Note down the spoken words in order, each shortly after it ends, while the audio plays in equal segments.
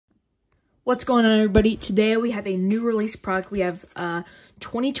What's going on, everybody? Today we have a new release product. We have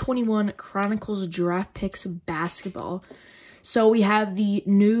 2021 Chronicles Draft Picks Basketball. So we have the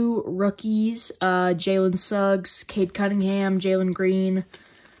new rookies, Jalen Suggs, Cade Cunningham, Jalen Green,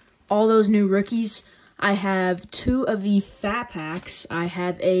 all those new rookies. I have two of the Fat Packs. I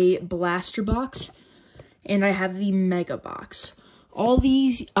have a Blaster Box, and I have the Mega Box. All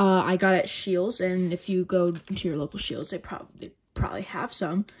these I got at Shields, and if you go to your local Shields, they probably have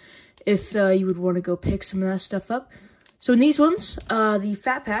some. If you would want to go pick some of that stuff up. So in these ones, the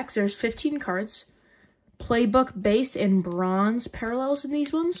Fat Packs, there's 15 cards. Playbook base and bronze parallels in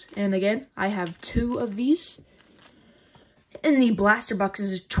these ones. And again, I have two of these. In the Blaster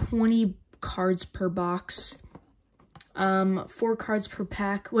Boxes, 20 cards per box. 4 cards per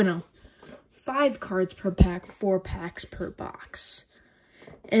pack. Well, no. 5 cards per pack, 4 packs per box.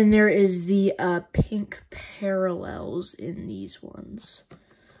 And there is the pink parallels in these ones.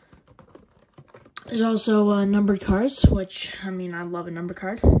 There's also numbered cards, which, I mean, I love a number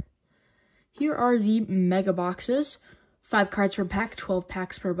card. Here are the Mega Boxes. 5 cards per pack, 12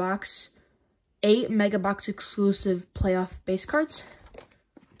 packs per box. 8 Mega Box exclusive playoff base cards.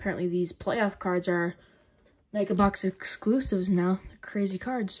 Apparently these playoff cards are Mega Box exclusives now. They're crazy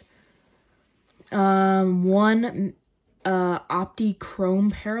cards. 1 Opti Chrome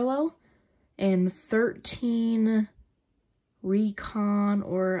Parallel. And 13... Recon,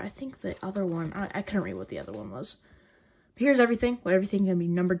 or I think the other one, I couldn't read what the other one was. But here's everything, can be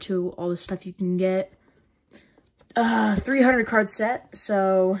numbered to, all the stuff you can get. 300 card set,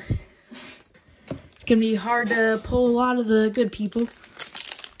 so it's gonna be hard to pull a lot of the good people.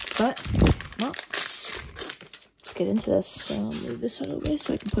 But, well, let's get into this. So I'll move this out of the way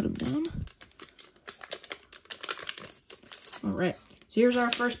so I can put them down. Alright, so here's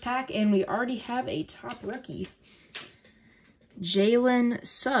our first pack, and we already have a top rookie. Jalen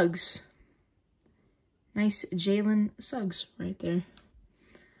Suggs. Nice Jalen Suggs right there.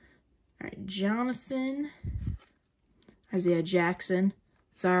 All right, Jonathan. Isaiah Jackson.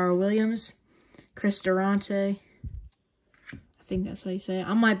 Zaire Williams. Chris Durante. I think that's how you say it.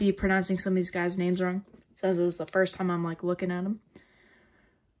 I might be pronouncing some of these guys' names wrong. Since this is the first time I'm, like, looking at them.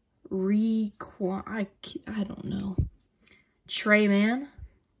 I don't know. Trey Mann.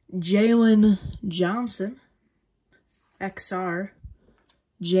 Jalen Johnson. XR,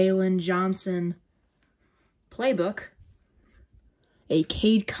 Jalen Johnson playbook, a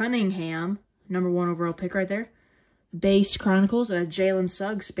Cade Cunningham, #1 overall pick right there, base Chronicles, a Jalen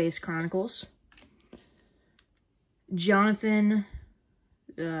Suggs base Chronicles, Jonathan,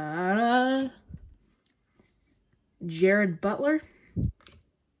 Jared Butler,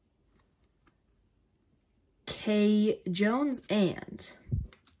 K. Jones, and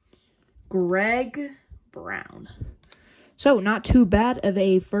Greg Brown. So, not too bad of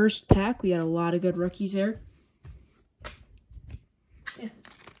a first pack. We got a lot of good rookies there. Yeah.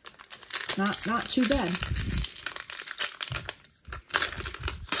 Not too bad.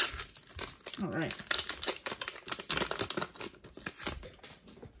 Alright.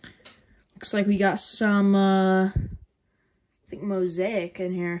 Looks like we got some, I think, mosaic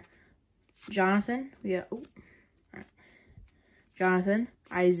in here. Jonathan. We got, oh. Alright. Jonathan.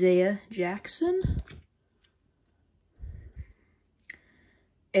 Isaiah Jackson.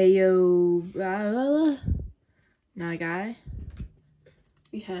 Ayo, not a guy.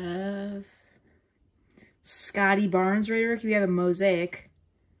 We have Scotty Barnes right here. We have a mosaic.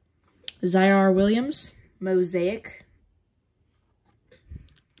 Zaire Williams, mosaic.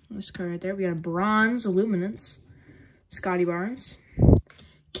 This card right there. We got a bronze luminance. Scotty Barnes.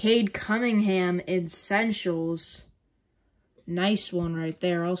 Cade Cunningham essentials. Nice one right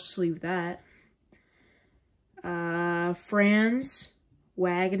there. I'll sleeve that. Franz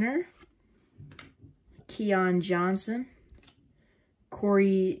Wagner, Keon Johnson,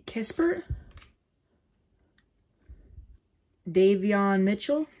 Corey Kispert, Davion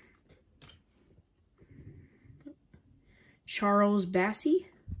Mitchell, Charles Bassey,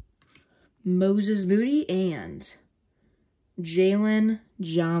 Moses Moody, and Jalen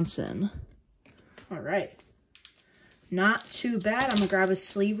Johnson. All right. Not too bad. I'm going to grab a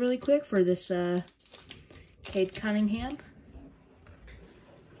sleeve really quick for this Cade Cunningham.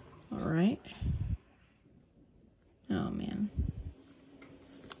 All right. Oh, man.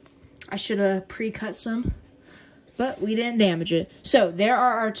 I should have pre-cut some, but we didn't damage it. So, there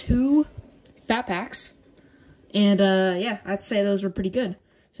are our 2 Fat Packs. And, yeah, I'd say those were pretty good.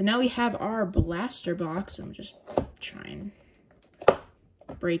 So, now we have our Blaster Box. I'm just trying to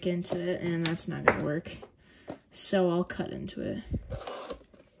break into it, and that's not going to work. So, I'll cut into it.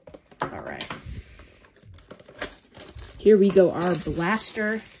 All right. Here we go, our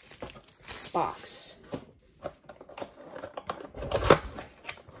Blaster box.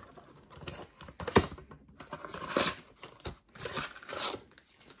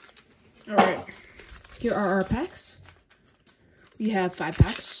 All right, here are our packs. We have 5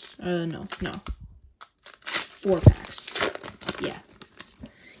 packs. No, 4 packs. Yeah,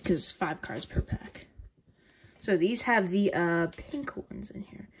 because 5 cards per pack. So these have the pink ones in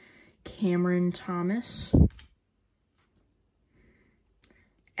here. Cameron Thomas,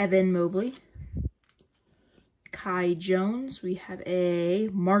 Evan Mobley, Kai Jones. We have a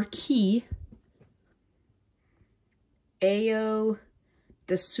marquee, Ayo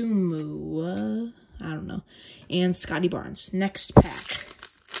Dasumu, I don't know, and Scotty Barnes. Next pack.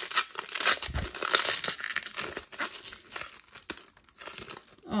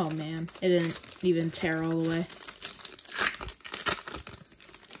 Oh man, it didn't even tear all the way.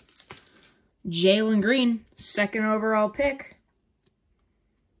 Jalen Green, 2nd overall pick.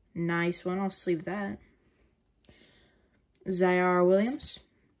 Nice one, I'll sleeve that. Zaire Williams.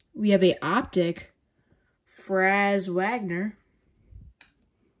 We have a optic, Franz Wagner.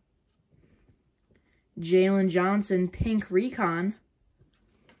 Jalen Johnson, pink recon.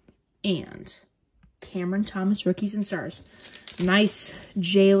 And Cameron Thomas, rookies and stars. Nice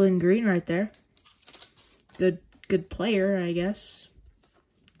Jalen Green right there. Good player, I guess.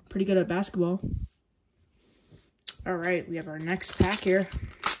 Pretty good at basketball. All right, we have our next pack here.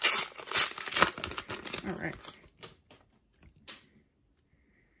 All right.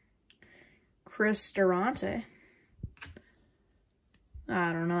 Chris Durante.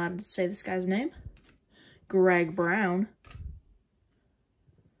 I don't know how to say this guy's name. Greg Brown.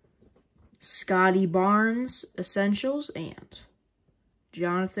 Scotty Barnes, Essentials, and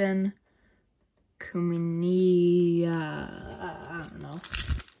Jonathan Kumini. I don't know.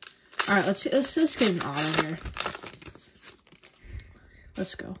 All right, let's get an auto here.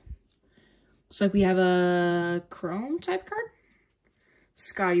 Let's go. Looks like we have a Chrome type card.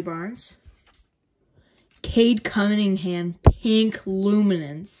 Scotty Barnes. Cade Cunningham, pink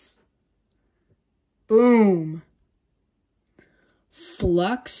luminance. Boom.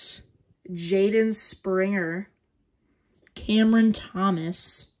 Flux. Jaden Springer, Cameron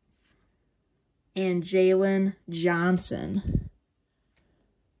Thomas, and Jalen Johnson.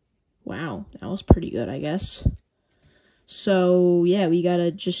 Wow, that was pretty good, I guess. So yeah, we got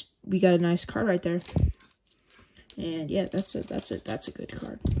a nice card right there. And yeah, that's a good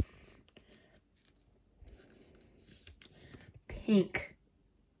card. Pink.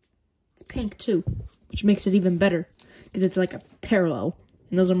 It's pink too, which makes it even better because it's like a parallel,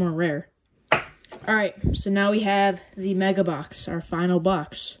 and those are more rare. All right, so now we have the mega box, our final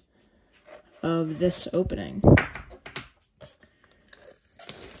box of this opening.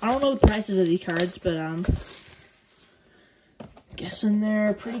 I don't know the prices of these cards, but I'm guessing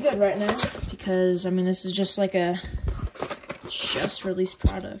they're pretty good right now because, I mean, this is just like a just released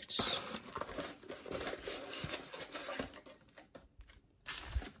product.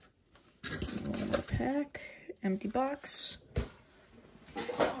 One more pack, empty box.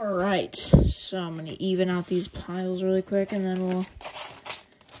 All right, so I'm going to even out these piles really quick, and then we'll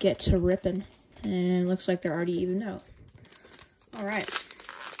get to ripping. And it looks like they're already evened out. All right.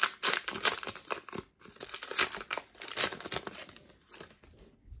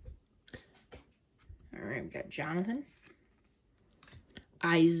 All right, we got Jonathan.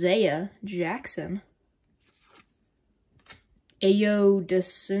 Isaiah Jackson. Ayo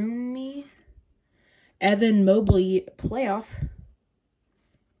Dasumu. Evan Mobley playoff.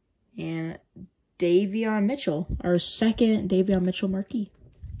 And Davion Mitchell, our 2nd Davion Mitchell marquee.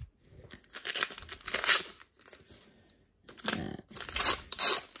 Right.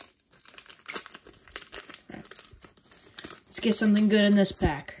 Let's get something good in this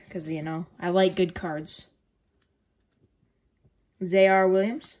pack, because, you know, I like good cards. Zaire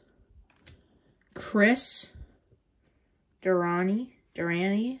Williams. Chris Durante.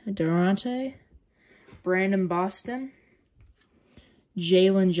 Brandon Boston.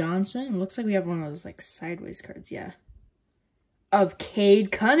 Jalen Johnson. It looks like we have one of those, like, sideways cards. Yeah. Of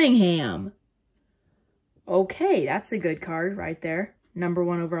Cade Cunningham. Okay, that's a good card right there. Number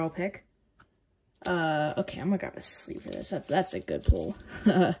 1 overall pick. Okay, I'm gonna grab a sleeve for this. That's a good pull.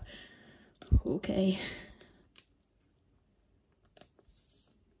 Okay.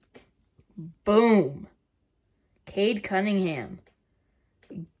 Boom. Cade Cunningham.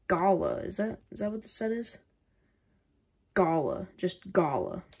 Gala. Is that what the set is? Gala. Just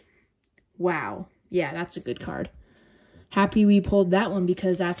Gala. Wow. Yeah, that's a good card. Happy we pulled that one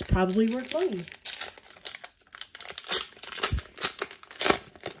because that's probably worth money.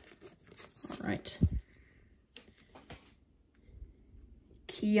 All right.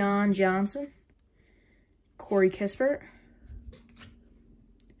 Keon Johnson, Corey Kispert,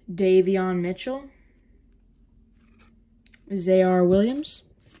 Davion Mitchell, Zaire Williams,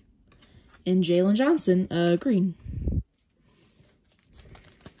 and Jalen Johnson, green.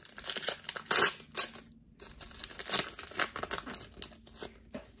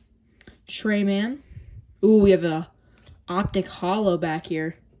 Trey Man. Ooh, we have a optic hollow back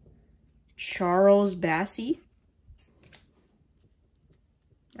here. Charles Bassey.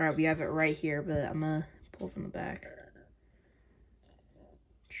 All right, we have it right here, but I'm going to pull from the back.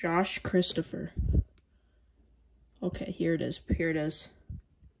 Josh Christopher. Okay, here it is. Here it is.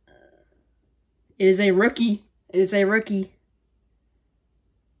 It is a rookie. It is a rookie.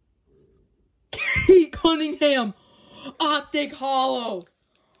 Kate Cunningham. Optic hollow.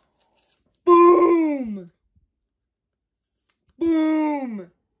 Boom!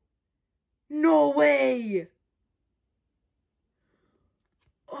 Boom! No way!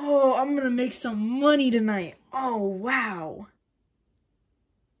 Oh, I'm gonna make some money tonight. Oh, wow.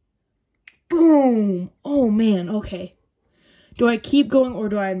 Boom! Oh, man, okay. Do I keep going or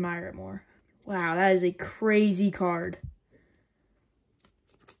do I admire it more? Wow, that is a crazy card.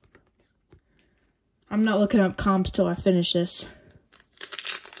 I'm not looking up comps till I finish this.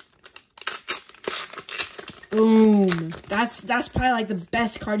 Boom. That's probably like the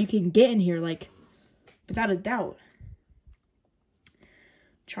best card you can get in here, like, without a doubt.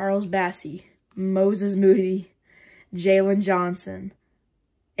 Charles Bassey, Moses Moody, Jalen Johnson,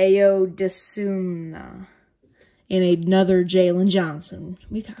 Ayo Desumna, and another Jalen Johnson.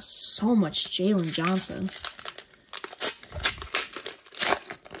 We got so much Jalen Johnson.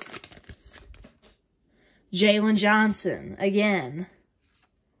 Jalen Johnson, again.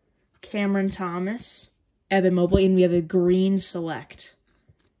 Cameron Thomas, Evan Mobley, and we have a green select.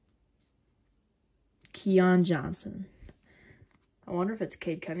 Keon Johnson. I wonder if it's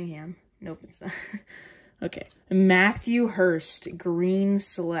Cade Cunningham. Nope, it's not. Okay. Matthew Hurst, green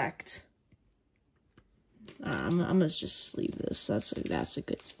select. I'm gonna just leave this. That's a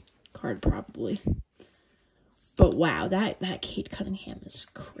good card probably. But wow, that Cade Cunningham is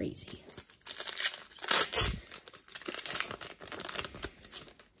crazy.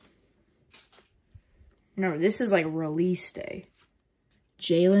 Remember, this is like release day.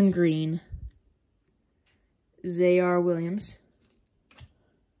 Jalen Green, Zaire Williams,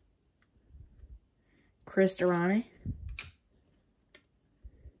 Chris Durrani,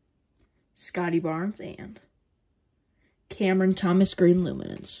 Scotty Barnes, and Cameron Thomas Green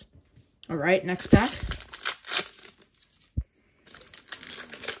Luminance. All right, next pack.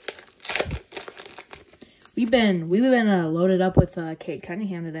 We've been loaded up with Cade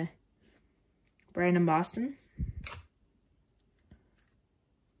Cunningham today. Brandon Boston,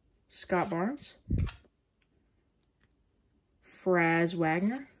 Scott Barnes, Fraz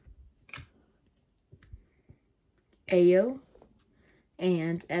Wagner, Ayo,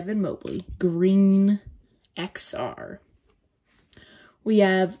 and Evan Mobley, green XR. We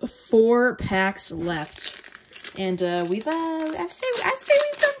have 4 packs left, and I'd say we've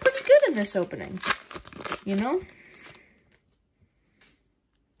done pretty good in this opening. You know,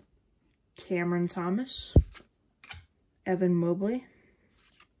 Cameron Thomas, Evan Mobley,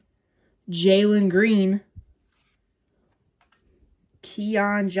 Jalen Green,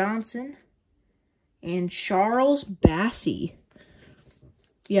 Keon Johnson, and Charles Bassey.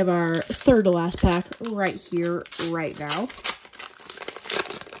 We have our third to last pack right here, right now.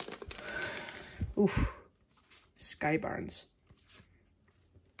 Oof. Scotty Barnes.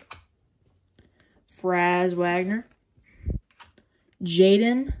 Fraz Wagner.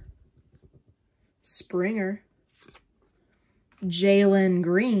 Jaden Springer. Jalen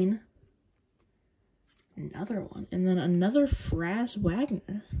Green. Another one. And then another Fraz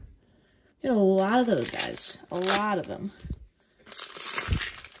Wagner. We got a lot of those guys. A lot of them.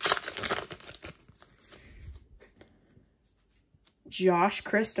 Josh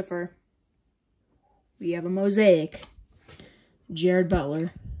Christopher. We have a Mosaic. Jared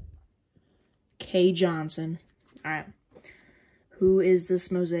Butler. K. Johnson. All right. Who is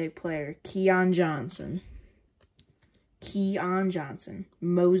this Mosaic player? Keon Johnson. Keon Johnson.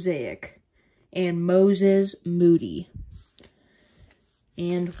 Mosaic. And Moses Moody.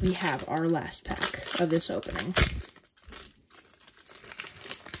 And we have our last pack of this opening.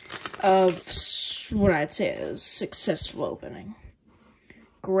 Of what I'd say is a successful opening.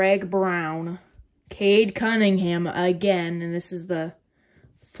 Greg Brown. Cade Cunningham again. And this is the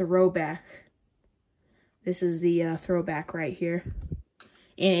throwback. This is the throwback right here.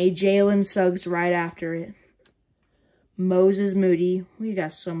 And a Jalen Suggs right after it. Moses Moody. We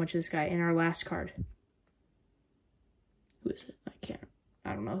got so much of this guy in our last card. Who is it? I can't.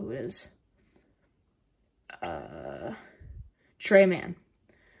 I don't know who it is. Trey Man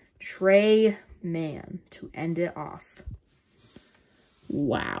to end it off.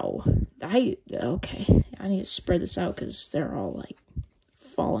 Wow. Okay. I need to spread this out because they're all like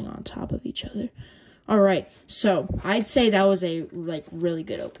falling on top of each other. All right. So I'd say that was a like really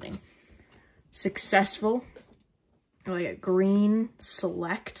good opening. Successful. Like a green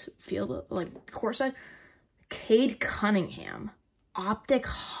select field, like course side. Cade Cunningham, Optic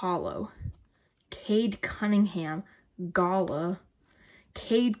Hollow, Cade Cunningham, Gala,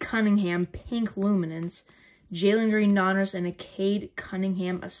 Cade Cunningham, Pink Luminance, Jalen Green Donruss, and a Cade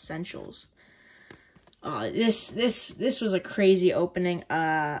Cunningham Essentials. This was a crazy opening.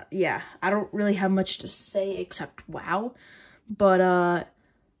 Yeah, I don't really have much to say except wow. But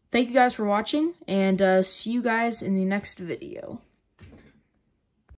thank you guys for watching, and see you guys in the next video.